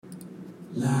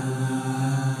La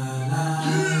la la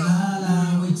la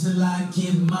la, wait till I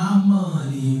get my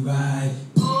money right.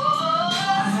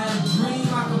 I had a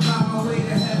dream I could buy my way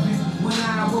to heaven. When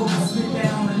I woke, I spit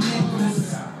that on a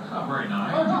necklace. Not very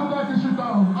nice. Let's go back and sit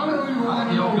down. I don't even want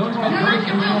to know. Go to a drink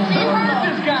and He heard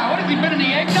this guy. What has he been in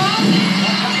the eggnog?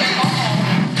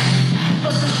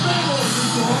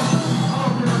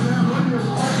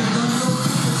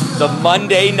 The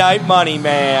Monday Night Money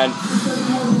Man.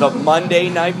 The Monday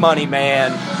Night Money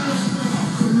Man.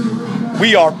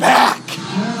 We are back.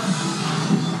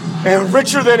 And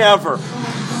richer than ever.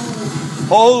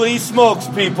 Holy smokes,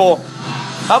 people.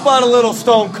 How about a little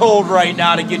Stone Cold right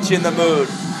now to get you in the mood?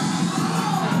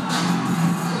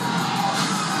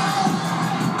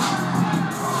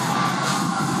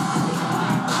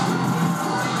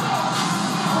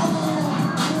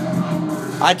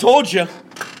 I told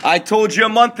you a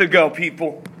month ago,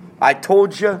 people. I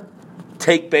told you,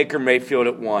 take Baker Mayfield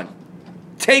at 1.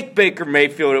 Take Baker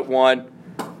Mayfield at 1.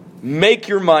 Make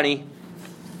your money.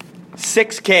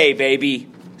 6K, baby.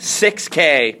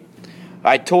 6K.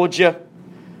 I told you,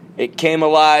 it came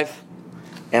alive,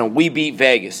 and we beat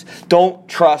Vegas. Don't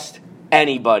trust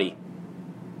anybody.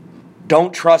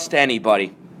 Don't trust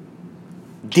anybody.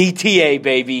 DTA,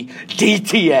 baby.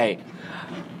 DTA.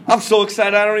 I'm so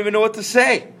excited I don't even know what to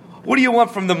say. What do you want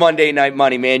from the Monday Night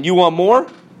Money, man? You want more?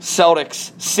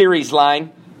 Celtics series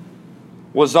line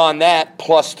was on that,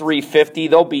 plus 350.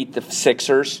 They'll beat the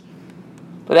Sixers.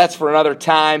 But that's for another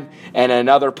time and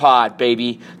another pod,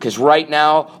 baby. Because right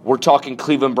now, we're talking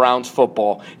Cleveland Browns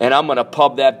football. And I'm going to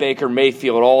pub that Baker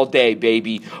Mayfield all day,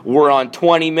 baby. We're on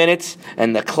 20 minutes,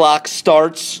 and the clock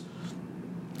starts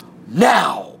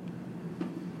now.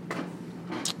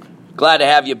 Glad to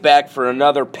have you back for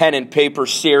another pen and paper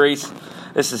series.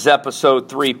 This is episode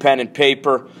 3, pen and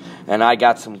paper, and I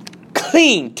got some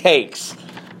clean takes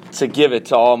to give it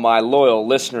to all my loyal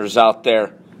listeners out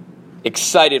there.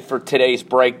 Excited for today's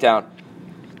breakdown.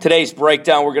 Today's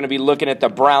breakdown, we're going to be looking at the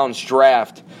Browns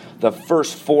draft, the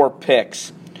first 4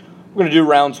 picks. We're going to do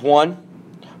rounds 1,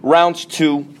 rounds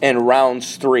 2, and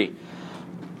rounds 3.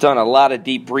 Done a lot of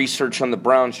deep research on the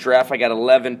Browns draft. I got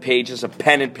 11 pages of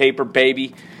pen and paper,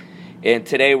 baby. And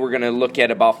today we're going to look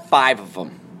at about 5 of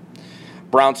them.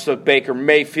 Browns took Baker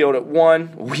Mayfield at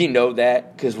 1. We know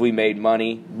that because we made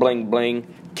money. Bling,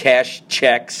 bling. Cash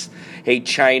checks. Hey,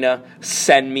 China,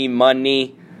 send me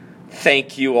money.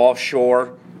 Thank you,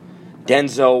 offshore.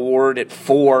 Denzel Ward at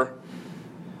 4.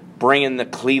 Bringing the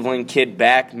Cleveland kid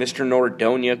back. Mr.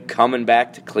 Nordonia coming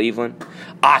back to Cleveland.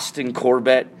 Austin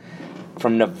Corbett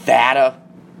from Nevada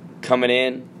coming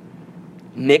in.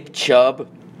 Nick Chubb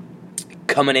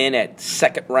coming in at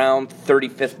 2nd round,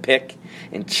 35th pick,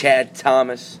 and Chad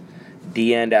Thomas,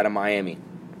 D-end out of Miami.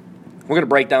 We're going to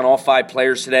break down all 5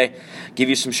 players today, give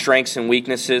you some strengths and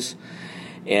weaknesses,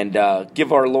 and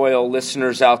give our loyal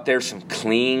listeners out there some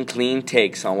clean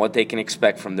takes on what they can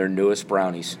expect from their newest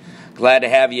Brownies. Glad to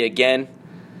have you again.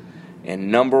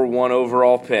 And number 1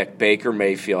 overall pick, Baker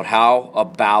Mayfield. How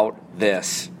about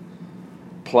this?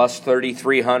 Plus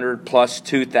 3,300, plus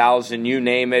 2,000, you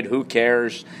name it, who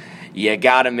cares? You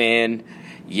got him in.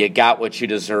 You got what you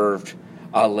deserved.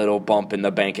 A little bump in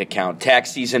the bank account.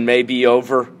 Tax season may be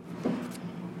over.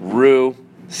 Rue,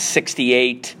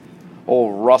 68.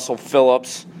 Old Russell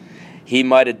Phillips. He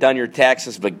might have done your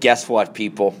taxes, but guess what,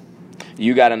 people?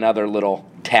 You got another little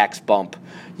tax bump.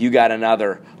 You got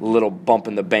another little bump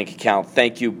in the bank account.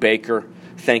 Thank you, Baker.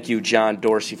 Thank you, John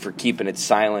Dorsey, for keeping it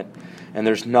silent. And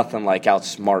there's nothing like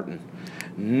outsmarting.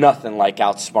 Nothing like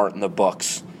outsmarting the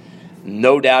books.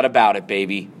 No doubt about it,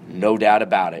 baby. No doubt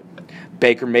about it.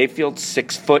 Baker Mayfield,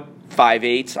 6 foot,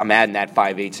 5'8". I'm adding that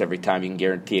 5'8" every time. You can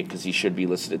guarantee it because he should be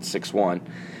listed at 6'1".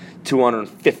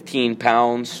 215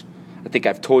 pounds. I think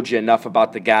I've told you enough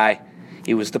about the guy.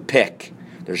 He was the pick.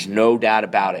 There's no doubt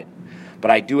about it. But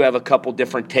I do have a couple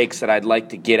different takes that I'd like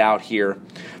to get out here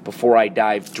before I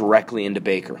dive directly into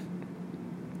Baker.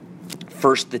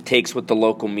 First, the takes with the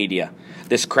local media.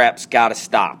 This crap's got to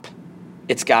stop.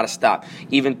 It's got to stop.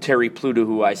 Even Terry Pluto,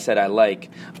 who I said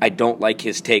I don't like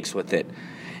his takes with it.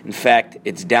 In fact,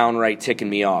 it's downright ticking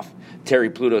me off. Terry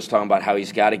Pluto's talking about how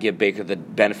he's got to give Baker the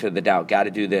benefit of the doubt. Got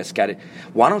to do this.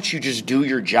 Why don't you just do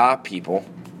your job, people,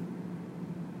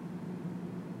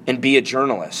 and be a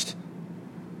journalist?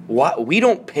 We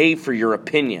don't pay for your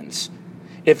opinions.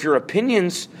 If your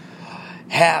opinions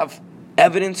have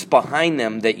evidence behind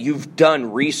them that you've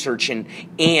done research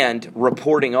and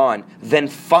reporting on, then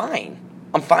fine.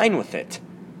 I'm fine with it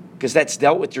because that's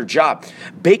dealt with your job.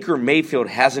 Baker Mayfield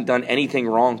hasn't done anything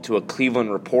wrong to a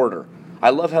Cleveland reporter.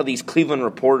 I love how these Cleveland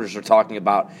reporters are talking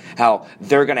about how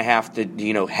they're going to have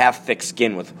to, have thick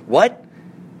skin with. What?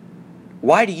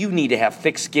 Why do you need to have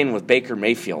thick skin with Baker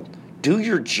Mayfield? Do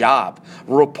your job.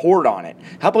 Report on it.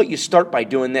 How about you start by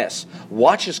doing this?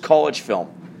 Watch his college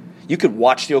film. You could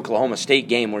watch the Oklahoma State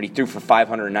game where he threw for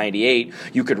 598.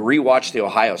 You could rewatch the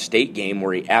Ohio State game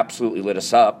where he absolutely lit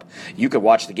us up. You could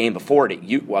watch the game before it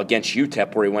against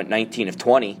UTEP where he went 19 of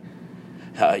 20.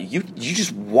 You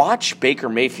just watch Baker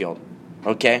Mayfield,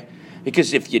 okay?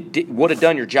 Because if you would have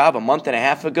done your job a month and a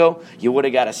half ago, you would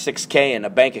have got a $6K and a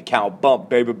bank account bump,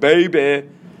 baby.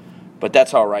 But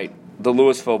that's all right. The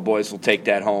Louisville boys will take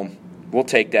that home. We'll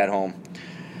take that home.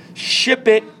 Ship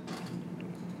it.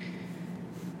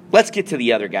 Let's get to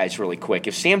the other guys really quick.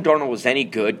 If Sam Darnold was any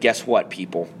good, guess what,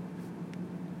 people?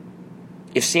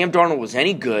 If Sam Darnold was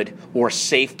any good or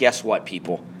safe, guess what,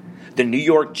 people? The New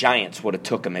York Giants would have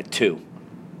took him at 2.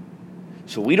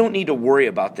 So we don't need to worry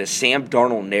about this Sam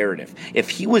Darnold narrative. If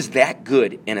he was that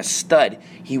good and a stud,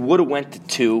 he would have went to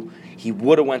 2. He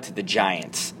would have went to the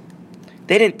Giants.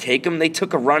 They didn't take him. They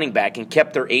took a running back and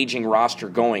kept their aging roster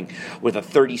going with a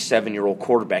 37-year-old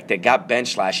quarterback that got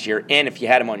benched last year. And if you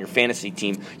had him on your fantasy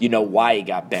team, you know why he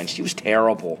got benched. He was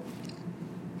terrible.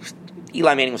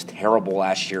 Eli Manning was terrible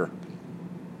last year.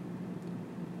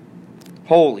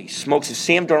 Holy smokes. If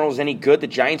Sam Darnold was any good, the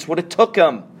Giants would have took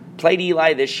him. Played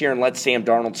Eli this year and let Sam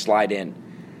Darnold slide in.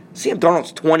 Sam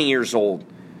Darnold's 20 years old,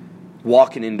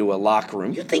 walking into a locker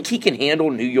room. You think he can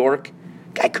handle New York?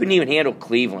 Guy couldn't even handle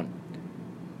Cleveland.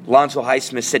 Lonzo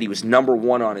Highsmith said he was number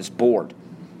 1 on his board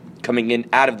coming in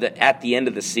at the end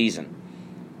of the season.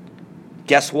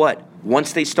 Guess what?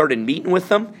 Once they started meeting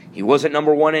with him, he wasn't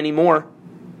number 1 anymore.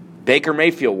 Baker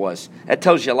Mayfield was. That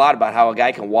tells you a lot about how a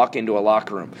guy can walk into a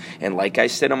locker room. And like I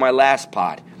said on my last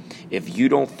pod, if you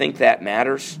don't think that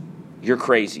matters, you're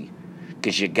crazy.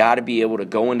 Because you got to be able to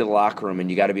go into the locker room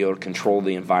and you got to be able to control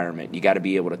the environment. You got to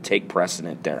be able to take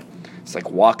precedent there. It's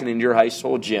like walking into your high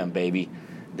school gym, baby.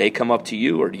 They come up to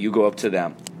you or do you go up to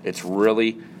them? It's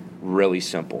really, really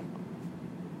simple.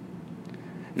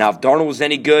 Now, if Darnold was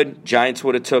any good, Giants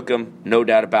would have took him, no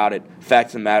doubt about it. Fact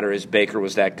of the matter is Baker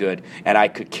was that good, and I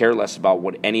could care less about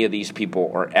what any of these people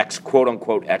or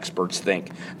quote-unquote experts think.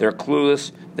 They're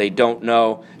clueless. They don't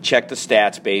know. Check the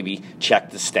stats, baby.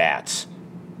 Check the stats.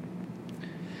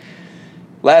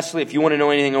 Lastly, if you want to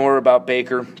know anything more about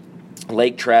Baker,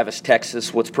 Lake Travis,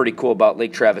 Texas. What's pretty cool about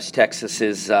Lake Travis, Texas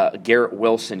is Garrett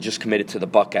Wilson just committed to the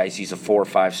Buckeyes. He's a 4 or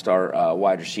 5-star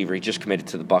wide receiver. He just committed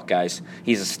to the Buckeyes.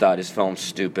 He's a stud. His film's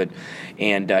stupid.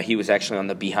 And he was actually on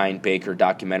the Behind Baker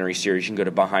documentary series. You can go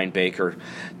to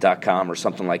behindbaker.com or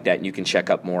something like that, and you can check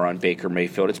up more on Baker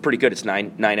Mayfield. It's pretty good. It's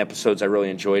nine episodes. I really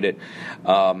enjoyed it.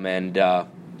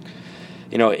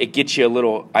 It gets you a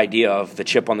little idea of the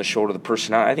chip on the shoulder, the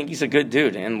personality. I think he's a good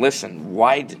dude. And listen,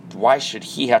 why should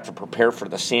he have to prepare for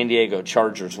the San Diego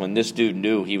Chargers when this dude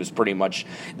knew he was pretty much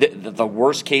the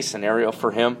worst case scenario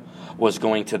for him was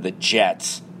going to the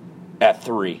Jets at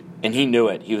 3, and he knew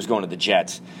it. He was going to the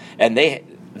Jets, and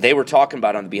they were talking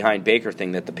about on the Behind Baker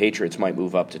thing that the Patriots might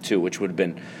move up to 2, which would have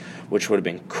been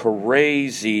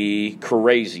crazy.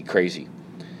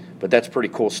 But that's pretty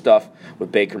cool stuff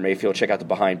with Baker Mayfield. Check out the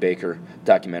Behind Baker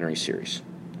documentary series.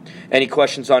 Any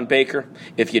questions on Baker?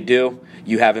 If you do,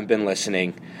 you haven't been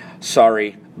listening.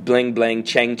 Sorry. Bling, bling,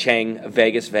 chang, chang,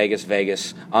 Vegas, Vegas,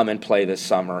 Vegas. I'm in play this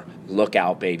summer. Look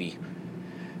out, baby.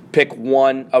 Pick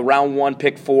 1, round 1,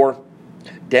 pick 4.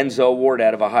 Denzel Ward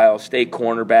out of Ohio State,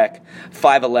 cornerback,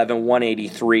 5'11",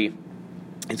 183.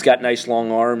 He's got nice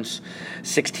long arms,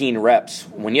 16 reps.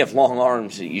 When you have long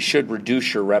arms, you should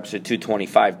reduce your reps at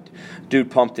 225.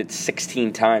 Dude pumped it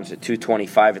 16 times at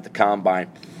 225 at the combine.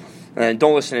 And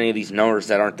don't listen to any of these numbers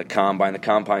that aren't the combine. The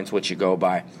combine's what you go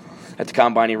by. At the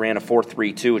combine, he ran a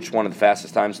 4.32, which is one of the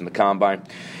fastest times in the combine.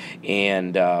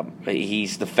 And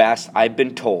he's the fastest, I've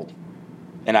been told,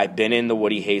 and I've been in the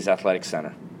Woody Hayes Athletic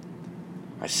Center.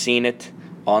 I've seen it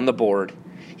on the board.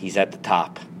 He's at the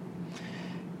top.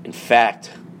 In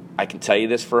fact, I can tell you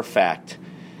this for a fact.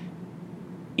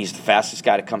 He's the fastest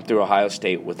guy to come through Ohio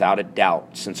State without a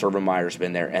doubt since Urban Meyer's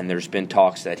been there, and there's been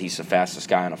talks that he's the fastest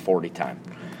guy on a 40 time.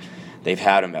 They've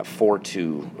had him at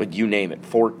 4.2, you name it,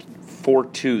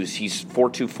 4.2s. He's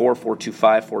 4.24,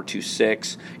 4.25,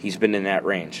 4.26. He's been in that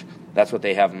range. That's what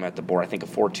they have him at the board. I think a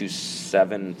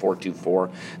 4.27,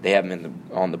 4.24. They have him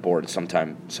on the board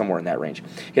somewhere in that range.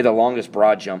 He had the longest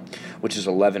broad jump, which is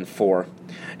 11.4.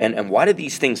 And why do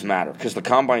these things matter? Because the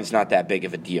combine's not that big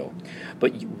of a deal.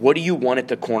 But what do you want at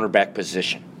the cornerback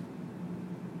position?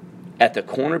 At the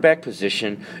cornerback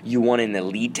position, you want an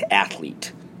elite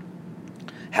athlete.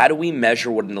 How do we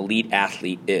measure what an elite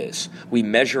athlete is? We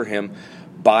measure him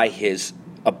by his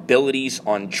abilities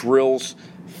on drills,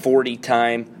 40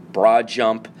 time, broad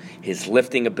jump, his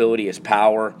lifting ability, his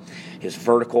power, his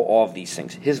vertical, all of these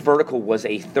things. His vertical was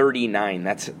a 39.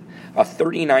 That's a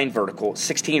 39 vertical,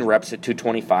 16 reps at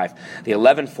 225, the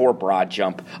 11.4 broad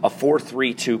jump, a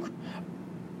 4.3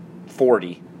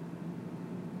 240.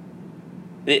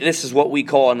 This is what we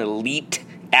call an elite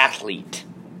athlete.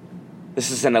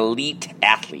 This is an elite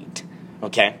athlete,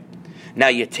 okay? Now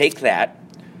you take that,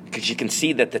 because you can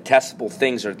see that the testable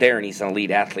things are there and he's an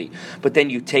elite athlete. But then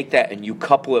you take that and you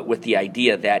couple it with the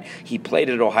idea that he played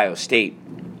at Ohio State.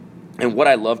 And what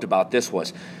I loved about this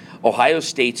was Ohio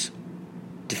State's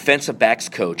defensive backs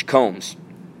coach,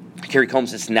 Kerry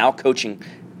Combs, is now coaching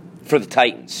for the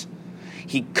Titans.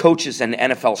 He coaches an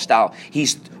NFL style.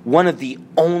 He's one of the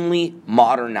only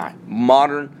modern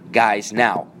guys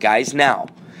now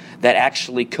that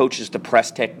actually coaches the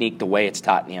press technique the way it's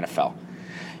taught in the NFL.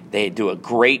 They do a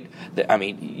great,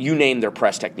 you name their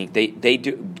press technique. They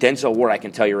do. Denzel Ward, I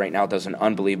can tell you right now, does an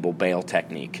unbelievable bail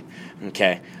technique.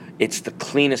 Okay, it's the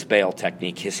cleanest bail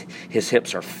technique. His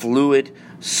hips are fluid,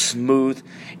 smooth,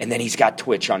 and then he's got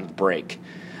twitch on the break.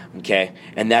 Okay,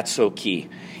 and that's so key.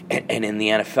 And in the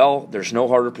NFL, there's no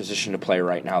harder position to play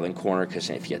right now than corner, because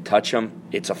if you touch him,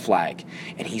 it's a flag.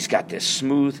 And he's got this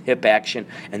smooth hip action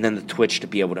and then the twitch to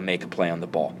be able to make a play on the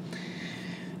ball.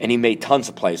 And he made tons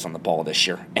of plays on the ball this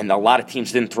year. And a lot of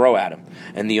teams didn't throw at him.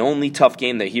 And the only tough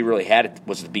game that he really had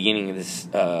was the beginning of this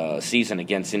season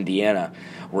against Indiana,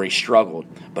 where he struggled.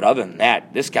 But other than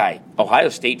that, this guy, Ohio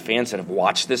State fans that have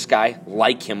watched this guy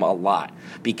like him a lot,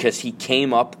 because he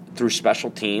came up through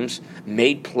special teams,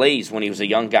 made plays when he was a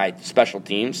young guy, special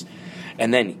teams,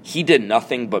 and then he did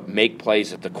nothing but make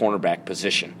plays at the cornerback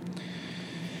position.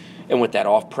 And with that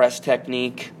off-press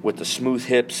technique, with the smooth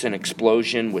hips and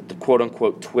explosion, with the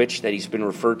quote-unquote twitch that he's been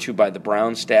referred to by the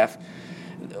Brown staff,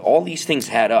 all these things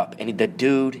add up. And the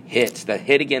dude hits. The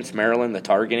hit against Maryland, the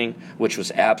targeting, which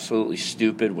was absolutely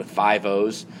stupid with 5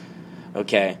 O's,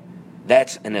 okay,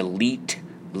 that's an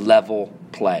elite-level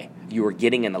play. You are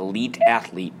getting an elite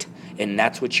athlete, and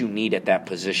that's what you need at that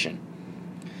position.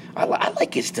 I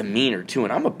like his demeanor, too,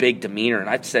 and I'm a big demeanor, and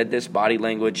I've said this, body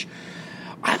language.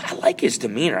 I like his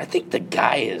demeanor. I think the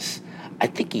guy I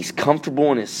think he's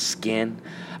comfortable in his skin.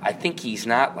 I think he's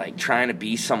not, like, trying to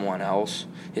be someone else.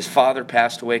 His father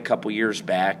passed away a couple years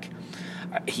back.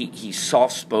 He's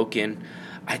soft-spoken.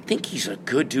 I think he's a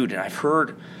good dude, and I've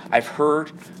heard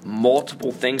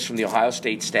multiple things from the Ohio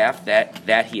State staff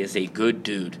that he is a good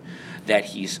dude, that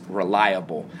he's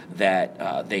reliable,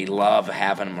 that they love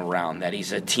having him around, that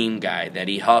he's a team guy, that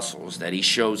he hustles, that he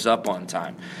shows up on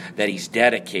time, that he's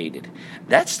dedicated.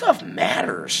 That stuff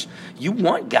matters. You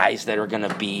want guys that are going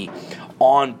to be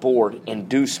on board and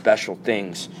do special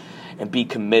things and be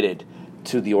committed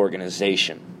to the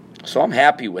organization. So I'm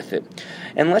happy with it.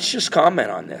 And let's just comment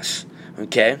on this,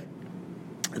 okay?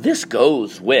 This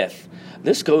goes with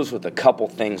a couple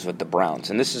things with the Browns,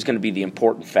 and this is going to be the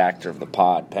important factor of the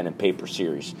pen and paper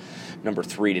series number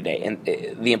 3 today.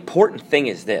 And the important thing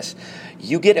is this: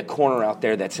 you get a corner out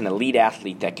there that's an elite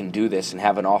athlete that can do this and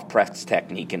have an off-press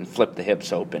technique and flip the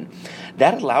hips open.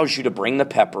 That allows you to bring the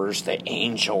peppers, the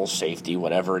angel, safety,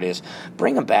 whatever it is,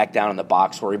 bring him back down in the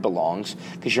box where he belongs,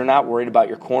 because you're not worried about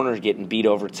your corner getting beat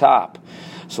over top.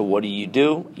 So what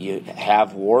do? You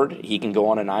have Ward. He can go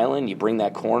on an island. You bring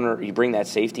that corner, you bring that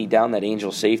safety down, that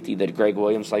angel safety that Greg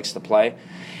Williams likes to play,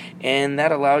 and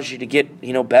that allows you to get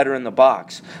better in the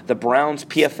box. The Browns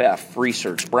PFF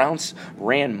research: Browns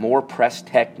ran more press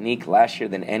technique last year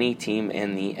than any team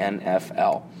in the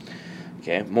NFL.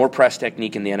 Okay, more press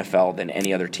technique in the NFL than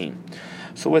any other team.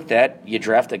 So with that, you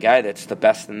draft a guy that's the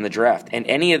best in the draft. And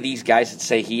any of these guys that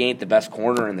say he ain't the best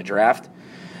corner in the draft,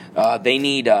 they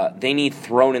need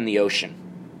thrown in the ocean,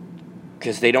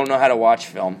 because they don't know how to watch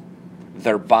film,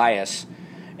 they're biased,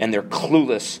 and they're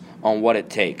clueless on what it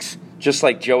takes. Just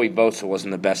like Joey Bosa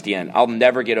wasn't the best end. I'll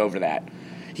never get over that.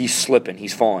 He's slipping,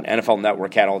 he's falling. NFL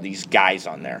Network had all these guys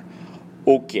on there.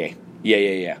 Okay,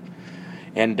 yeah.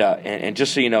 And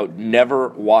just so you know, never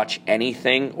watch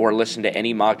anything or listen to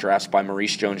any mock drafts by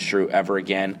Maurice Jones-Drew ever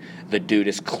again. The dude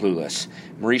is clueless.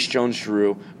 Maurice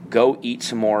Jones-Drew, go eat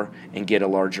some more and get a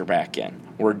larger back end.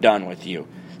 We're done with you.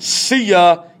 See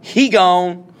ya. He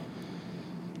gone.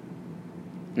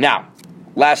 Now,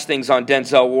 last things on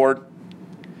Denzel Ward.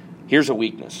 Here's a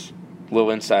weakness. A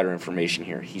little insider information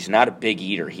here. He's not a big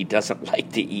eater. He doesn't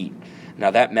like to eat.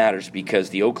 Now, that matters because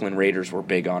the Oakland Raiders were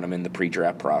big on him in the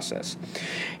pre-draft process.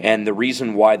 And the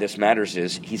reason why this matters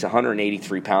is he's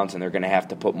 183 pounds, and they're going to have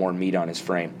to put more meat on his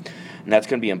frame. And that's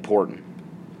going to be important.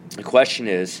 The question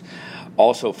is,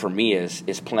 also for me,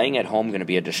 is playing at home going to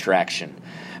be a distraction?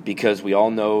 Because we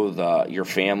all know your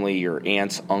family, your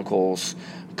aunts, uncles,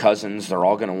 Cousins, they're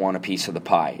all going to want a piece of the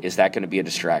pie. Is that going to be a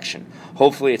distraction?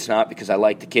 Hopefully it's not, because I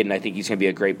like the kid and I think he's going to be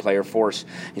a great player for us.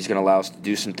 He's going to allow us to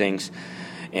do some things,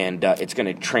 and it's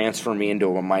going to transfer me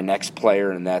into my next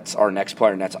player, and that's our next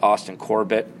player, and that's Austin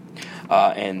Corbett.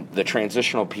 And the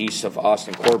transitional piece of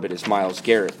Austin Corbett is Myles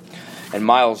Garrett. And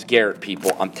Myles Garrett,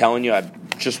 people, I'm telling you,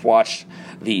 I've just watched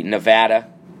the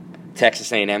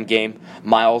Nevada-Texas A&M game.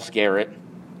 Myles Garrett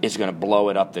is going to blow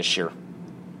it up this year.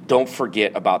 Don't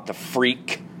forget about the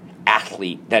freak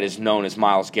athlete that is known as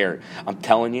Myles Garrett. I'm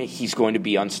telling you, he's going to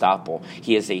be unstoppable.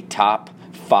 He is a top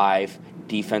 5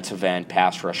 defensive end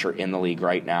pass rusher in the league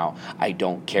right now. I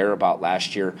don't care about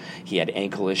last year. He had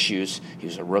ankle issues. He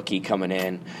was a rookie coming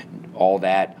in, all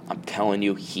that. I'm telling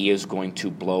you, he is going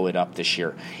to blow it up this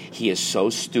year. He is so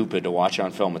stupid to watch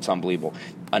on film. It's unbelievable.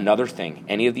 Another thing,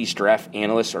 any of these draft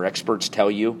analysts or experts tell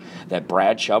you that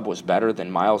Brad Chubb was better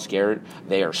than Myles Garrett,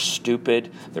 they are stupid.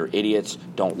 They're idiots.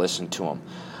 Don't listen to them.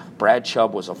 Brad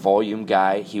Chubb was a volume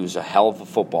guy. He was a hell of a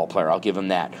football player. I'll give him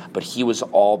that. But he was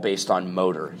all based on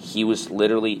motor. He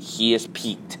is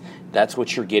peaked. That's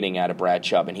what you're getting out of Brad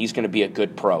Chubb. And he's going to be a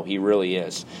good pro. He really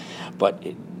is. But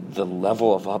the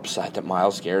level of upside that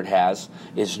Myles Garrett has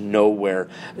is nowhere.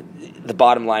 The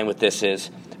bottom line with this is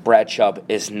Brad Chubb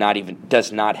does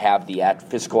not have the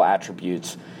physical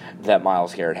attributes that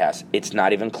Myles Garrett has. It's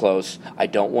not even close. I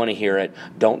don't want to hear it.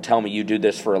 Don't tell me you do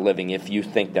this for a living if you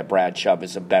think that Brad Chubb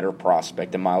is a better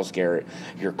prospect than Myles Garrett.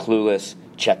 You're clueless.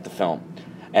 Check the film.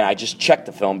 And I just checked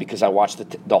the film because I watched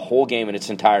the whole game in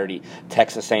its entirety,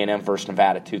 Texas A&M versus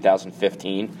Nevada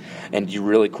 2015. And you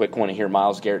really quick want to hear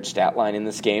Myles Garrett's stat line in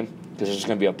this game? Because there's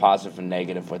going to be a positive and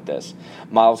negative with this.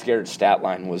 Myles Garrett's stat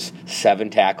line was 7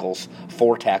 tackles,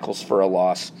 4 tackles for a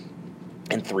loss,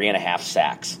 and 3.5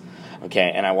 sacks.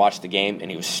 Okay, and I watched the game, and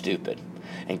he was stupid.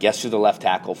 And guess who the left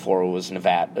tackle for was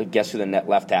Nevada? Guess who the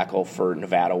left tackle for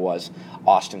Nevada was?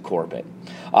 Austin Corbett.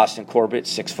 Austin Corbett,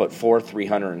 6'4",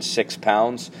 306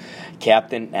 pounds,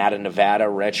 captain out of Nevada,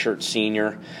 redshirt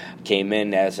senior, came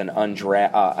in as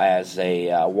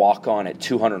a walk-on at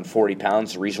 240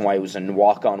 pounds. The reason why he was a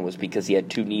walk-on was because he had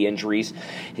 2 knee injuries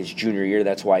his junior year.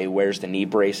 That's why he wears the knee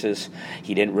braces.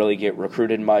 He didn't really get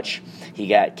recruited much. He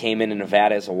came in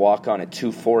Nevada as a walk-on at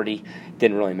 240.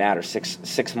 Didn't really matter.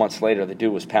 Six months later, the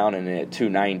dude was pounding it at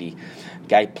 290.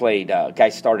 Guy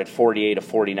started 48 of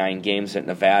 49 games at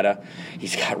Nevada.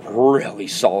 He's got really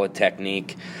solid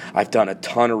technique. I've done a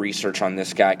ton of research on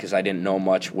this guy because I didn't know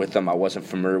much with him. I wasn't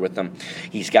familiar with him.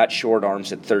 He's got short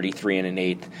arms at 33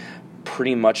 1/8.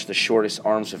 Pretty much the shortest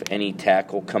arms of any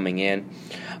tackle coming in.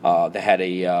 They had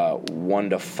a 1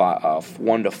 to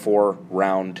 4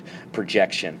 round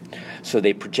projection. So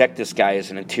they project this guy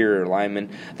as an interior lineman.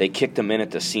 They kicked him in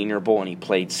at the Senior Bowl, and he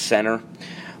played center.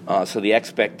 So the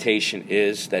expectation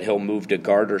is that he'll move to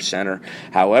guard or center.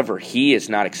 However, he is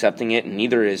not accepting it, and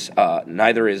neither is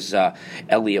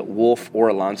Elliott Wolf or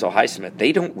Alonzo Highsmith.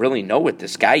 They don't really know with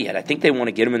this guy yet. I think they want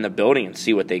to get him in the building and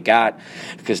see what they got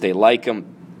because they like him.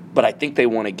 But I think they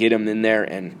want to get him in there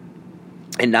and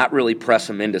not really press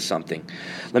him into something.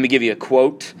 Let me give you a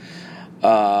quote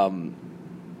on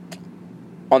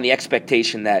the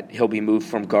expectation that he'll be moved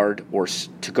from guard or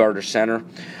center.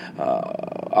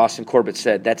 Austin Corbett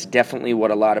said, "That's definitely what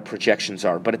a lot of projections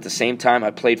are. But at the same time, I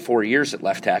played 4 years at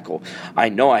left tackle. I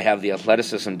know I have the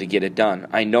athleticism to get it done.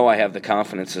 I know I have the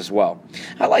confidence as well."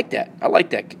 I like that. I like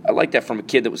that from a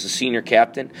kid that was a senior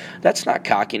captain. That's not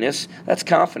cockiness. That's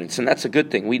confidence, and that's a good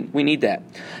thing. We need that.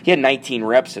 He had 19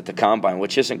 reps at the combine,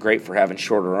 which isn't great for having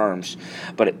shorter arms.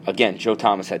 But again, Joe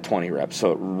Thomas had 20 reps,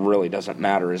 so it really doesn't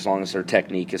matter as long as their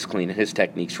technique is clean, and his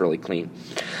technique's really clean.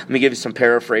 Let me give you some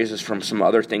paraphrases from some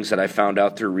other things that I found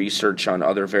out through research on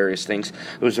other various things.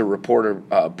 There was a reporter,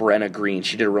 Brenna Green.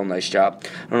 She did a real nice job.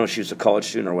 I don't know if she was a college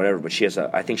student or whatever, but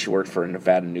I think she worked for a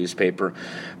Nevada newspaper.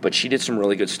 But she did some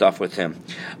really good stuff with him.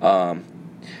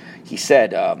 He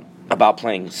said about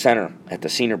playing center at the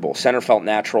Senior Bowl. Center felt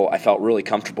natural. I felt really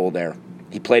comfortable there.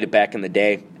 He played it back in the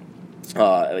day,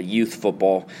 youth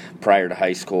football prior to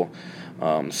high school.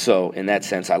 So in that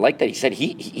sense, I like that. He said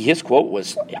his quote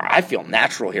was, "I feel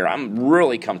natural here. I'm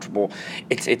really comfortable.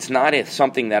 It's not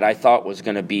something that I thought was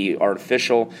going to be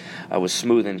artificial. I was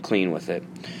smooth and clean with it."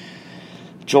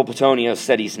 Joel Petonio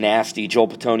said he's nasty. Joel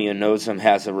Petonio knows him,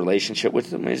 has a relationship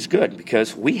with him. It's good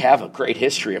because we have a great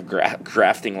history of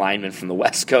drafting linemen from the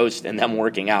West Coast and them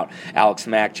working out. Alex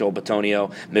Mack, Joel Petonio,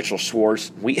 Mitchell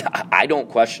Schwartz. I don't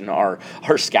question our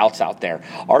scouts out there.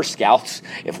 Our scouts,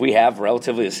 if we have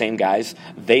relatively the same guys,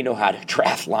 they know how to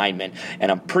draft linemen.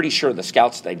 And I'm pretty sure the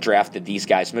scouts that drafted these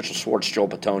guys, Mitchell Schwartz, Joel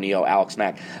Petonio, Alex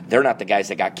Mack, they're not the guys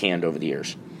that got canned over the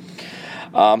years.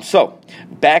 So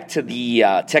back to the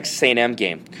Texas A&M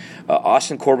game.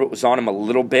 Austin Corbett was on him a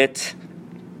little bit.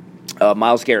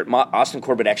 Myles Garrett. Austin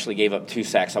Corbett actually gave up 2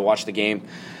 sacks. I watched the game.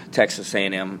 Texas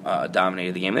A&M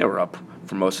dominated the game. They were up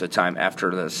for most of the time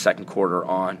after the second quarter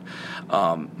on.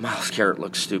 Myles Garrett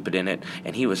looked stupid in it,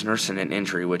 and he was nursing an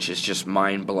injury, which is just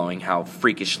mind-blowing how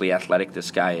freakishly athletic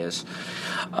this guy is.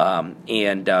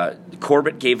 And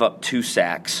Corbett gave up 2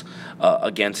 sacks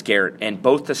against Garrett, and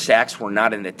both the sacks were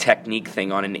not in the technique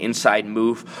thing on an inside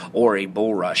move or a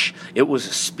bull rush. It was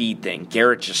a speed thing.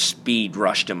 Garrett just speed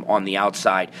rushed him on the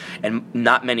outside, and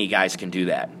not many guys can do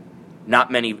that.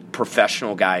 Not many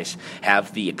professional guys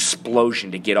have the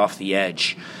explosion to get off the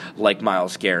edge like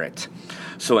Myles Garrett.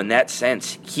 So in that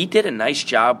sense, he did a nice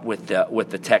job with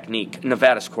the technique.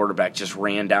 Nevada's quarterback just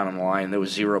ran down on the line. There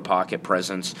was 0 pocket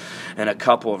presence, and a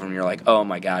couple of them you're like, oh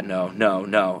my God,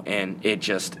 no, and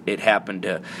it happened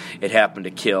to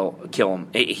kill him.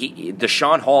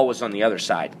 Deshaun Hall was on the other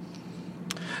side.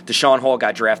 Deshaun Hall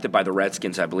got drafted by the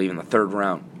Redskins, I believe, in the 3rd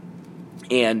round.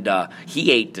 And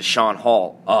he ate Deshaun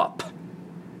Hall up.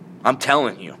 I'm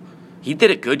telling you. He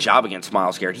did a good job against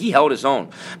Myles Garrett. He held his own.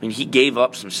 I mean, he gave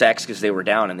up some sacks because they were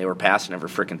down and they were passing every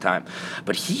freaking time.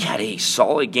 But he had a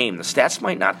solid game. The stats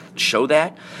might not show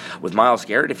that with Myles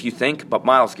Garrett, if you think. But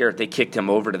Myles Garrett, they kicked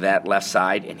him over to that left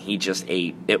side, and he just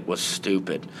ate. It was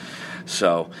stupid.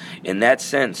 So, in that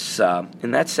sense,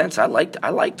 I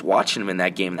liked watching him in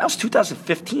that game. That was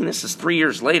 2015. This is 3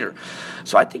 years later.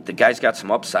 So I think the guy's got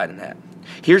some upside in that.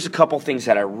 Here's a couple things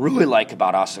that I really like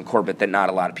about Austin Corbett that not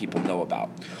a lot of people know about.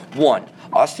 One,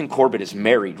 Austin Corbett is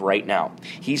married right now.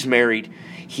 He's married.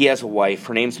 He has a wife.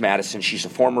 Her name's Madison. She's a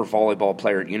former volleyball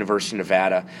player at University of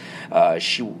Nevada.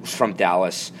 She was from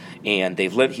Dallas, and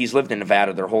he's lived in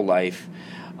Nevada their whole life.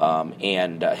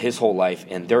 His whole life,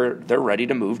 and they're ready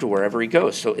to move to wherever he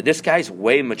goes. So this guy's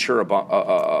way mature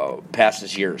past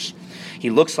his years. He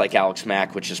looks like Alex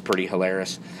Mack, which is pretty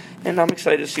hilarious, and I'm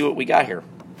excited to see what we got here.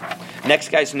 Next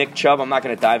guy's Nick Chubb. I'm not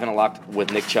going to dive in a lot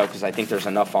with Nick Chubb because I think there's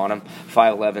enough on him.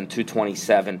 5'11",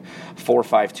 227,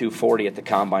 4'5", 240 at the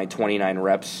combine, 29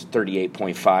 reps,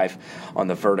 38.5 on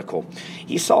the vertical.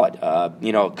 He's solid. A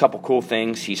couple cool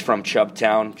things. He's from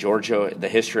Chubbtown, Georgia. The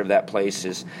history of that place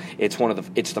is it's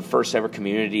the first ever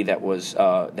community that was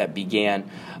begun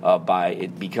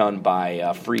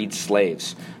by freed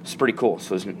slaves. It's pretty cool.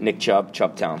 So it's Nick Chubb,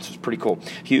 Chubbtown. So it's pretty cool.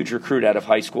 Huge recruit out of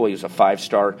high school. He was a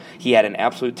 5-star. He had an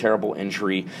absolute terrible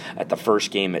injury at the first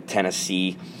game at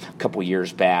Tennessee a couple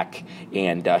years back,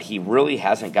 and he really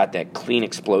hasn't got that clean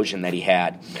explosion that he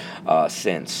had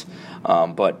since.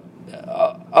 But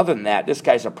other than that, this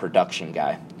guy's a production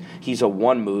guy. He's a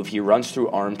one-move. He runs through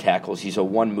arm tackles. He's a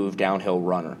one-move downhill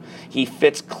runner. He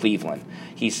fits Cleveland.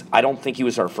 I don't think he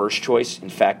was our first choice.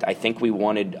 In fact, I think we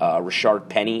wanted Rashard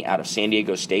Penny out of San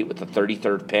Diego State with the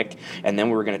 33rd pick, and then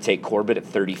we were going to take Corbett at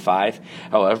 35.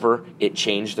 However, it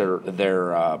changed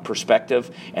their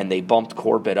perspective, and they bumped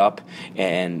Corbett up,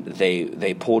 and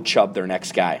they pulled Chubb, their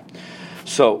next guy.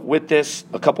 So with this,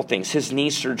 a couple things. His knee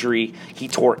surgery, he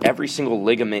tore every single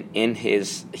ligament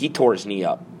he tore his knee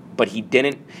up. But he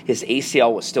didn't. His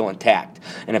ACL was still intact.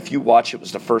 And if you watch, it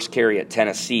was the first carry at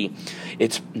Tennessee.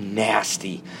 It's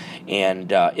nasty,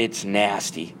 and it's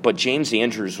nasty. But James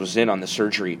Andrews was in on the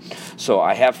surgery, so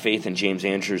I have faith in James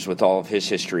Andrews with all of his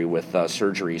history with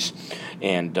surgeries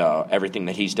and everything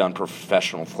that he's done for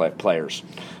professional players.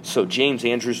 So James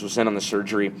Andrews was in on the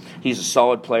surgery. He's a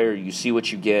solid player. You see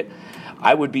what you get.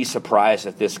 I would be surprised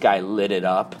if this guy lit it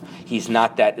up. He's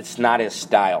not that. It's not his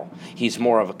style. He's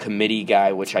more of a committee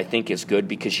guy, which I think is good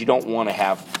because you don't want to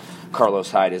have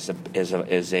Carlos Hyde as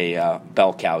a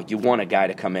bell cow. You want a guy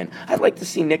to come in. I'd like to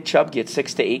see Nick Chubb get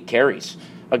 6 to 8 carries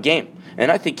a game,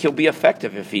 and I think he'll be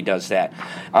effective if he does that.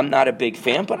 I'm not a big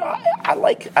fan, but I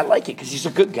like it because he's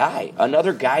a good guy.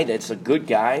 Another guy that's a good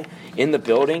guy in the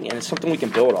building, and it's something we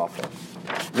can build off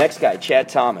of. Next guy, Chad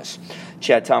Thomas.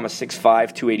 Chad Thomas,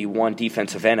 6'5", 281,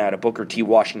 defensive end out of Booker T.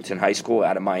 Washington High School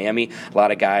out of Miami. A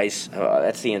lot of guys,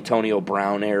 that's the Antonio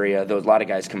Brown area. A lot of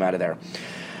guys come out of there.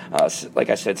 Like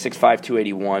I said, 6'5",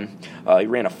 281. He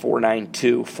ran a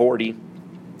 4.92 40.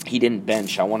 He didn't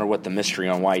bench. I wonder what the mystery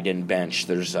on why he didn't bench.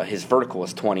 His vertical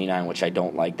is 29, which I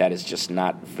don't like. That is just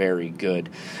not very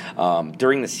good.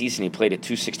 During the season, he played at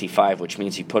 265, which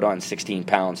means he put on 16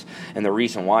 pounds. And the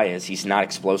reason why is he's not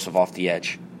explosive off the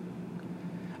edge.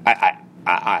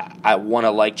 I want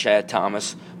to like Chad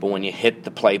Thomas, but when you hit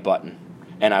the play button,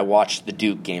 and I watched the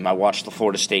Duke game, I watched the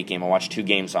Florida State game, I watched 2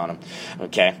 games on him,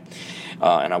 okay?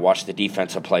 And I watched the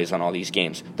defensive plays on all these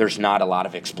games. There's not a lot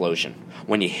of explosion.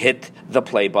 When you hit the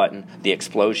play button, the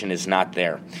explosion is not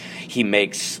there. He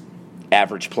makes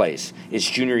average plays. His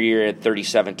junior year, he had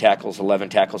 37 tackles, 11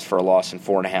 tackles for a loss, and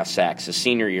 4.5 sacks. His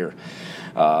senior year,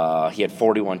 he had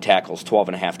 41 tackles,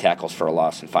 12.5 tackles for a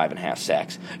loss, and 5.5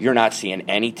 sacks. You're not seeing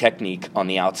any technique on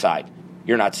the outside.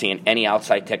 You're not seeing any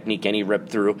outside technique, any rip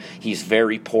through. He's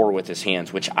very poor with his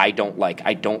hands, which I don't like.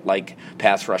 I don't like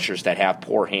pass rushers that have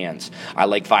poor hands. I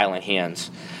like violent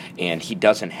hands, and he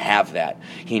doesn't have that.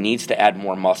 He needs to add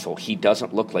more muscle. He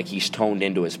doesn't look like he's toned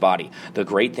into his body. The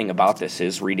great thing about this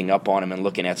is, reading up on him and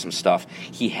looking at some stuff,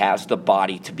 he has the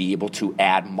body to be able to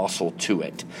add muscle to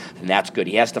it, and that's good.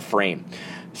 He has the frame.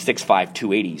 6'5",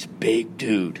 280, he's big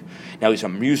dude. Now, he's a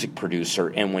music producer,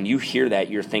 and when you hear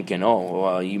that, you're thinking,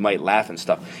 you might laugh and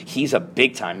stuff. He's a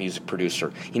big-time music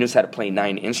producer. He knows how to play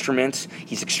 9 instruments.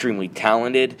 He's extremely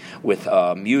talented with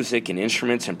music and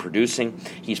instruments and producing.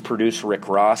 He's produced Rick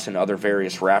Ross and other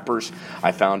various rappers.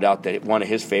 I found out that one of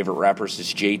his favorite rappers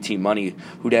is JT Money,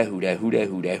 Who Da Who Da Who Da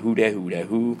Who Da Who Da Who Da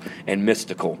Who, and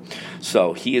Mystical.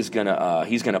 So he's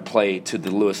gonna play to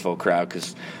the Louisville crowd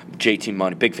because JT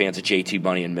Money, big fans of JT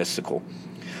Money and Mystical.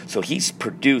 So he's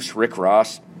produced Rick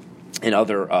Ross and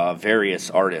other various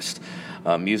artists,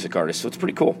 music artists. So it's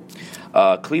pretty cool.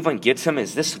 Cleveland gets him.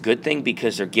 Is this a good thing?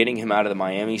 Because they're getting him out of the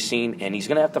Miami scene, and he's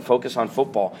going to have to focus on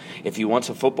football if he wants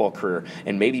a football career.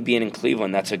 And maybe being in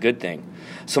Cleveland, that's a good thing.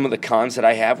 Some of the cons that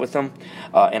I have with him,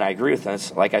 and I agree with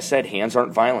this, like I said, hands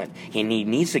aren't violent. He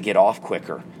needs to get off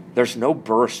quicker. There's no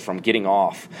burst from getting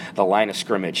off the line of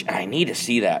scrimmage, and I need to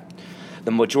see that. The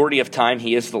majority of time,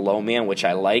 he is the low man, which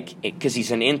I like, because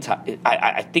he's an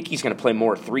I think he's going to play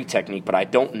more 3 technique, but I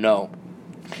don't know,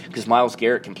 because Myles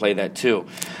Garrett can play that too.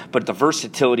 But the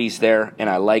versatility's there, and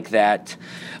I like that,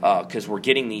 because we're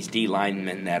getting these D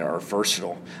linemen that are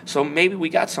versatile. So maybe we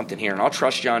got something here, and I'll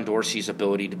trust John Dorsey's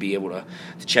ability to be able to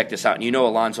check this out. And you know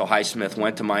Alonzo Highsmith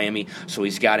went to Miami, so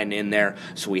he's got it in there.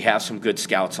 So we have some good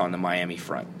scouts on the Miami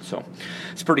front. So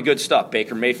it's pretty good stuff.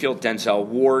 Baker Mayfield, Denzel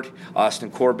Ward,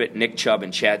 Austin Corbett, Nick Chubb,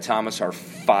 and Chad Thomas are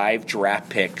 5 draft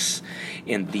picks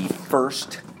in the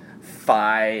first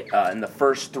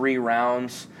 3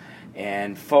 rounds.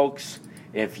 And folks,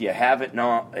 if you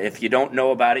don't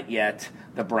know about it yet,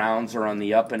 the Browns are on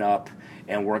the up and up,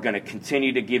 and we're going to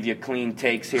continue to give you clean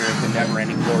takes here at the Never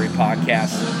Ending Glory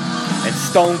podcast. And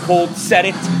Stone Cold said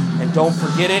it, and don't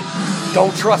forget it.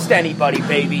 Don't trust anybody,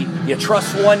 baby. You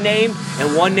trust one name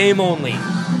and one name only.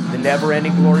 The Never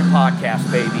Ending Glory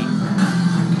podcast, baby.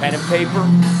 Pen and paper,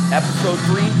 episode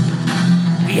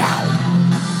 3. Be out.